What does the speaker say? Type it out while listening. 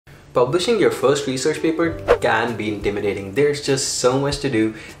Publishing your first research paper can be intimidating. There's just so much to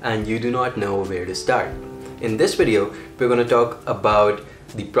do and you do not know where to start. In this video, we're going to talk about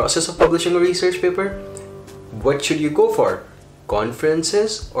the process of publishing a research paper. What should you go for?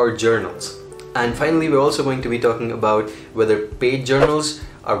 Conferences or journals? And finally, we're also going to be talking about whether paid journals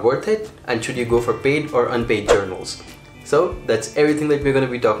are worth it and should you go for paid or unpaid journals. So that's everything that we're going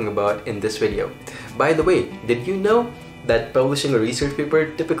to be talking about in this video. By the way, did you know that publishing a research paper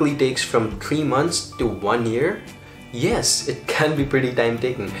typically takes from 3 months to 1 year? Yes, it can be pretty time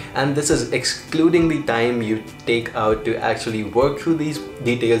taking, and this is excluding the time you take out to actually work through these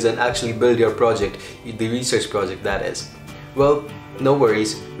details and actually build your project, the research project that is. Well, no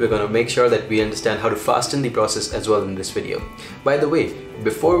worries, we're going to make sure that we understand how to fasten the process as well in this video. By the way,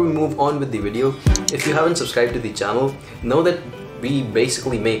 before we move on with the video, if you haven't subscribed to the channel, know that we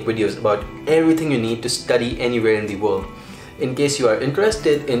basically make videos about everything you need to study anywhere in the world. In case you are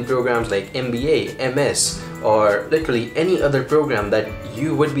interested in programs like MBA, MS, or literally any other program that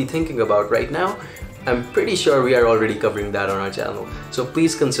you would be thinking about right now, I'm pretty sure we are already covering that on our channel. So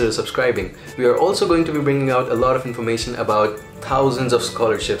please consider subscribing. We are also going to be bringing out a lot of information about thousands of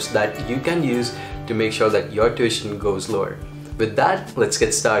scholarships that you can use to make sure that your tuition goes lower. With that, let's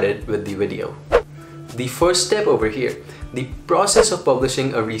get started with the video. The first step over here, the process of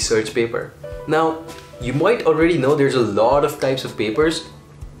publishing a research paper. Now, you might already know there's a lot of types of papers,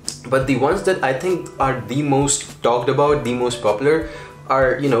 but the ones that I think are the most talked about, the most popular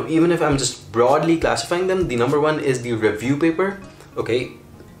are, even if I'm just broadly classifying them, the number one is the review paper. Okay,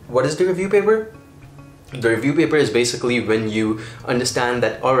 what is the review paper? The review paper is basically when you understand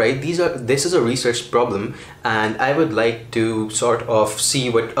that, alright, this is a research problem and I would like to sort of see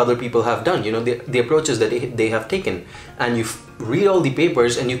what other people have done, the approaches that they have taken, and you read all the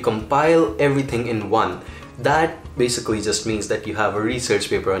papers and you compile everything in one. That basically just means that you have a research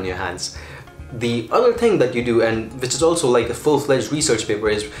paper on your hands. The other thing that you do, and which is also like a full-fledged research paper,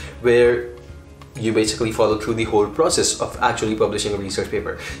 is where you basically follow through the whole process of actually publishing a research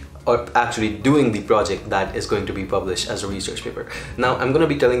paper, or actually doing the project that is going to be published as a research paper. Now, I'm going to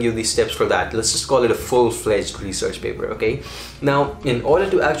be telling you the steps for that. Let's just call it a full-fledged research paper, okay? Now, in order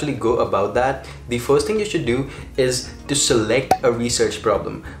to actually go about that, the first thing you should do is to select a research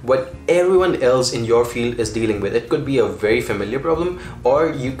problem, what everyone else in your field is dealing with. It could be a very familiar problem,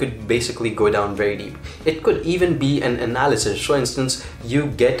 or you could basically go down very deep. It could even be an analysis. For instance, you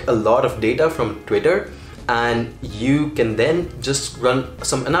get a lot of data from Twitter, and you can then just run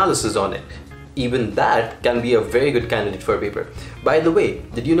some analysis on it. Even that can be a very good candidate for a paper. By the way,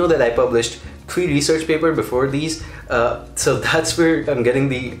 did you know that I published 3 research papers before these? So that's where I'm getting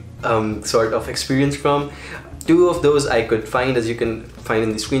the sort of experience from. 2 of those I could find, as you can find in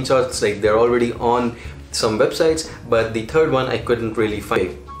the screenshots, like they're already on some websites, but the 3rd one I couldn't really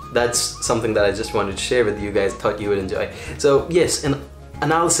find. That's something that I just wanted to share with you guys, thought you would enjoy. So yes, and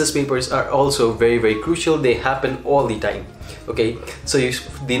analysis papers are also very, very crucial. They happen all the time. Okay, so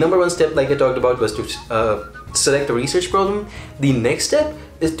the number one step, like I talked about, was to select a research problem. The next step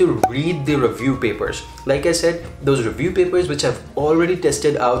is to read the review papers. Like I said, those review papers which have already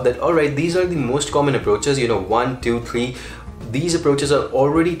tested out that, alright, these are the most common approaches, 1, 2, 3. These approaches are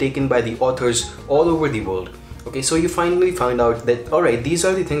already taken by the authors all over the world. Okay, so you finally find out that, alright, these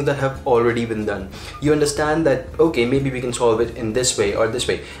are the things that have already been done. You understand that, okay, maybe we can solve it in this way or this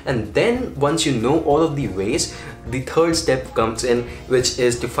way. And then once you know all of the ways, the 3rd step comes in, which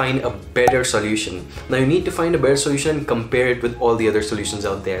is to find a better solution. Now you need to find a better solution and compare it with all the other solutions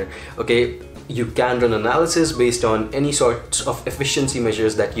out there. Okay, you can run analysis based on any sorts of efficiency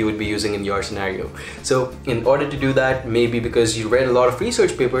measures that you would be using in your scenario. So in order to do that, maybe because you read a lot of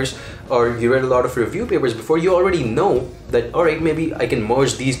research papers or you read a lot of review papers before, you already know that, alright, maybe I can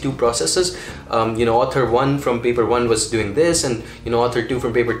merge these 2 processes. Author 1 from paper 1 was doing this, and author 2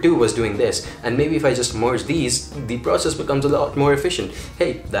 from paper 2 was doing this, and maybe if I just merge these, the process becomes a lot more efficient.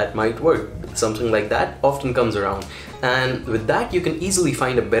 Hey, that might work. Something like that often comes around, and with that you can easily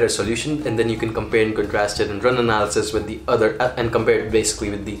find a better solution, and then you can compare and contrast it and run analysis with the other and compare it basically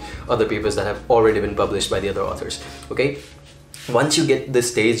with the other papers that have already been published by the other authors. Okay, once you get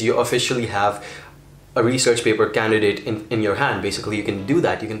this stage, you officially have a research paper candidate in your hand. Basically, you can do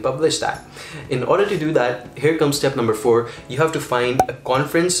that, you can publish that. In order to do that, here comes step number 4. You have to find a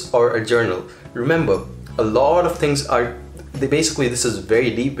conference or a journal. Remember, a lot of things are, basically this is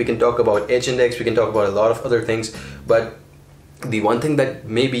very deep. We can talk about H-index, we can talk about a lot of other things, but the one thing that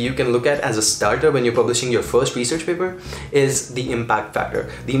maybe you can look at as a starter when you're publishing your first research paper is the impact factor.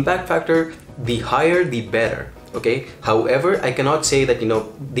 The impact factor, the higher the better. Okay, however, I cannot say that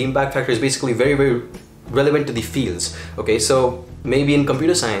the impact factor is basically very, very relevant to the fields. Okay, so maybe in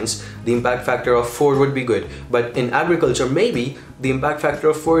computer science, the impact factor of 4 would be good. But in agriculture, maybe the impact factor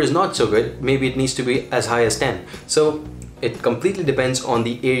of 4 is not so good. Maybe it needs to be as high as 10. So it completely depends on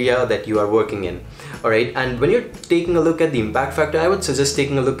the area that you are working in. Alright, and when you're taking a look at the impact factor, I would suggest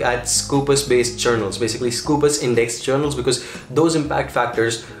taking a look at Scopus based journals, basically Scopus indexed journals, because those impact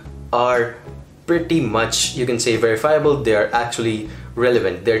factors are pretty much, you can say, verifiable. They're actually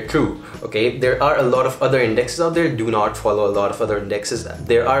relevant, they're true. Okay, there are a lot of other indexes out there. Do not follow a lot of other indexes.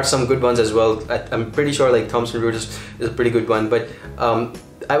 There are some good ones as well. I'm pretty sure like Thomson Reuters is a pretty good one, but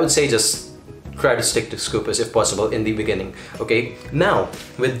I would say just try to stick to Scopus if possible in the beginning. Okay, now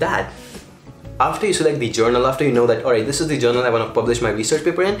with that, after you select the journal, after you know that, alright, this is the journal I want to publish my research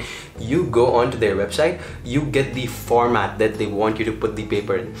paper in, you go onto their website, you get the format that they want you to put the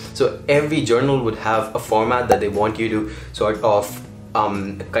paper in. So every journal would have a format that they want you to sort of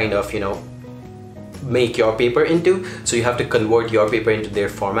kind of, you know, make your paper into. So you have to convert your paper into their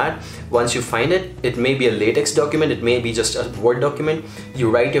format. Once you find it, it may be a LaTeX document, it may be just a Word document. You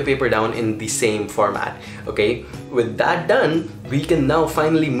write your paper down in the same format. Okay, with that done, we can now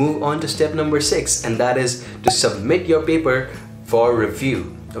finally move on to step number 6, and that is to submit your paper for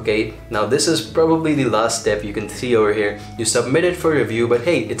review. Okay, now this is probably the last step. You can see over here, you submit it for review, but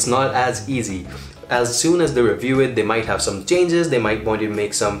hey, it's not as easy. As soon as they review it, they might have some changes, they might want you to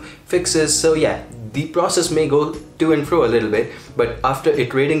make some fixes. So yeah, the process may go to and fro a little bit, but after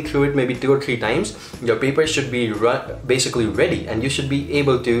iterating through it maybe 2 or 3 times, your paper should be basically ready, and you should be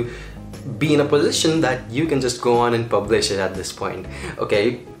able to be in a position that you can just go on and publish it at this point.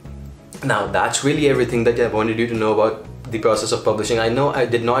 Okay, now that's really everything that I wanted you to know about the process of publishing. I know I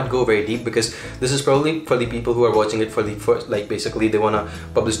did not go very deep because this is probably for the people who are watching it for the first, like basically they want to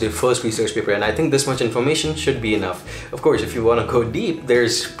publish their first research paper, and I think this much information should be enough. Of course, if you want to go deep,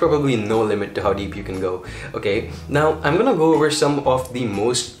 there's probably no limit to how deep you can go. Okay, now I'm gonna go over some of the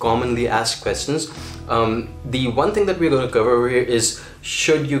most commonly asked questions. The one thing that we're going to cover over here is,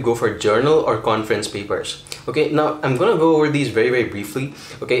 should you go for journal or conference papers? Okay, now I'm gonna go over these very briefly.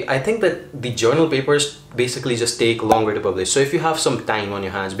 Okay, I think that the journal papers basically just take longer to publish. So if you have some time on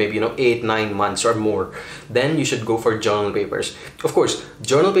your hands, maybe 8-9 months or more, then you should go for journal papers. Of course,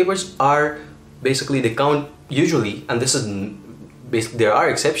 journal papers are basically, they count usually, and this is there are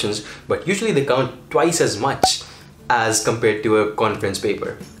exceptions, but usually they count twice as much as compared to a conference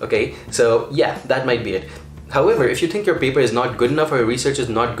paper. Okay, so yeah, that might be it. However, if you think your paper is not good enough or your research is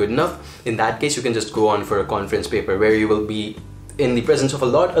not good enough, in that case you can just go on for a conference paper where you will be in the presence of a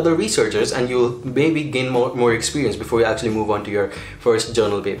lot other researchers, and you'll maybe gain more experience before you actually move on to your first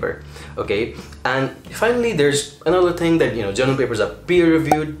journal paper. Okay, and finally there's another thing that journal papers are peer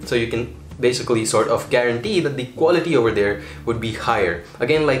reviewed, so you can basically sort of guarantee that the quality over there would be higher.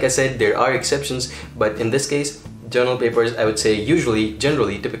 Again, like I said, there are exceptions, but in this case, journal papers, I would say,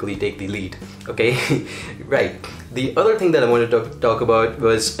 generally, typically take the lead. Okay, right. The other thing that I wanted to talk about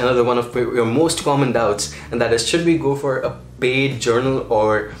was another one of your most common doubts, and that is, should we go for a paid journal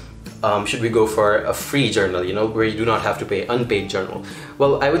or should we go for a free journal, where you do not have to pay, unpaid journal?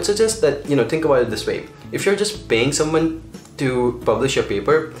 Well, I would suggest that, think about it this way. If you're just paying someone to publish your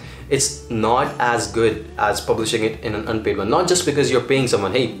paper, it's not as good as publishing it in an unpaid one. Not just because you're paying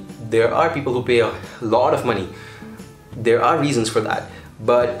someone. Hey, there are people who pay a lot of money. There are reasons for that.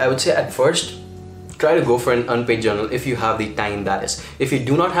 But I would say at first, try to go for an unpaid journal if you have the time, that is. If you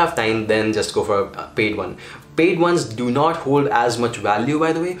do not have time, then just go for a paid one. Paid ones do not hold as much value,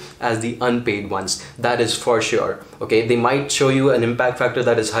 by the way, as the unpaid ones. That is for sure. Okay, they might show you an impact factor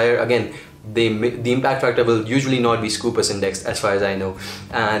that is higher. Again, the impact factor will usually not be Scopus indexed, as far as I know,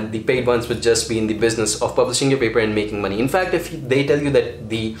 and the paid ones would just be in the business of publishing your paper and making money. In fact, if they tell you that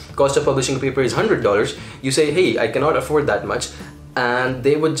the cost of publishing a paper is $100, you say, hey, I cannot afford that much, and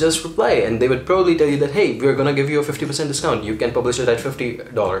they would just reply, and they would probably tell you that, hey, we're gonna give you a 50% discount, you can publish it at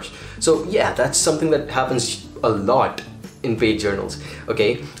 $50. So yeah, that's something that happens a lot in paid journals.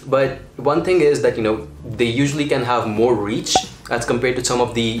 Okay, but one thing is that they usually can have more reach as compared to some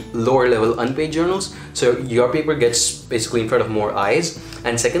of the lower level unpaid journals, so your paper gets basically in front of more eyes,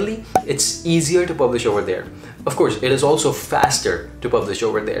 and secondly, it's easier to publish over there. Of course, it is also faster to publish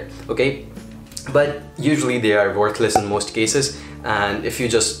over there. Okay, but usually they are worthless in most cases, and if you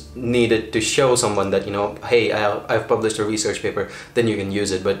just needed to show someone that hey, I've published a research paper, then you can use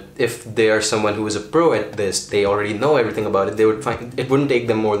it. But if they are someone who is a pro at this, they already know everything about it, it wouldn't take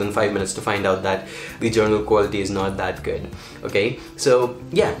them more than 5 minutes to find out that the journal quality is not that good. Okay, so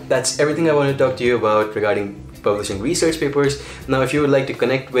yeah, that's everything I want to talk to you about regarding publishing research papers. Now, if you would like to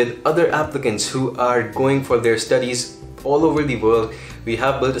connect with other applicants who are going for their studies all over the world, we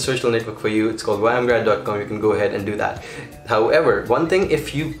have built a social network for you. It's called YMGrad.com. You can go ahead and do that. However, one thing,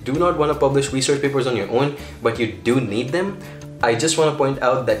 if you do not want to publish research papers on your own, but you do need them, I just want to point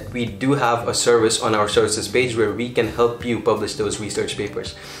out that we do have a service on our services page where we can help you publish those research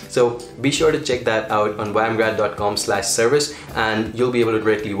papers. So be sure to check that out on ymgrad.com/service, and you'll be able to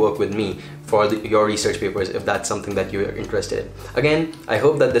directly work with me for your research papers if that's something that you're interested in. Again, I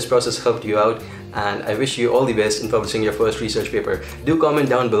hope that this process helped you out, and I wish you all the best in publishing your first research paper. Do comment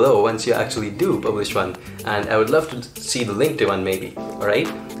down below once you actually do publish one, and I would love to see the link to one maybe. Alright,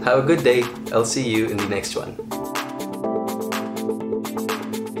 have a good day. I'll see you in the next one.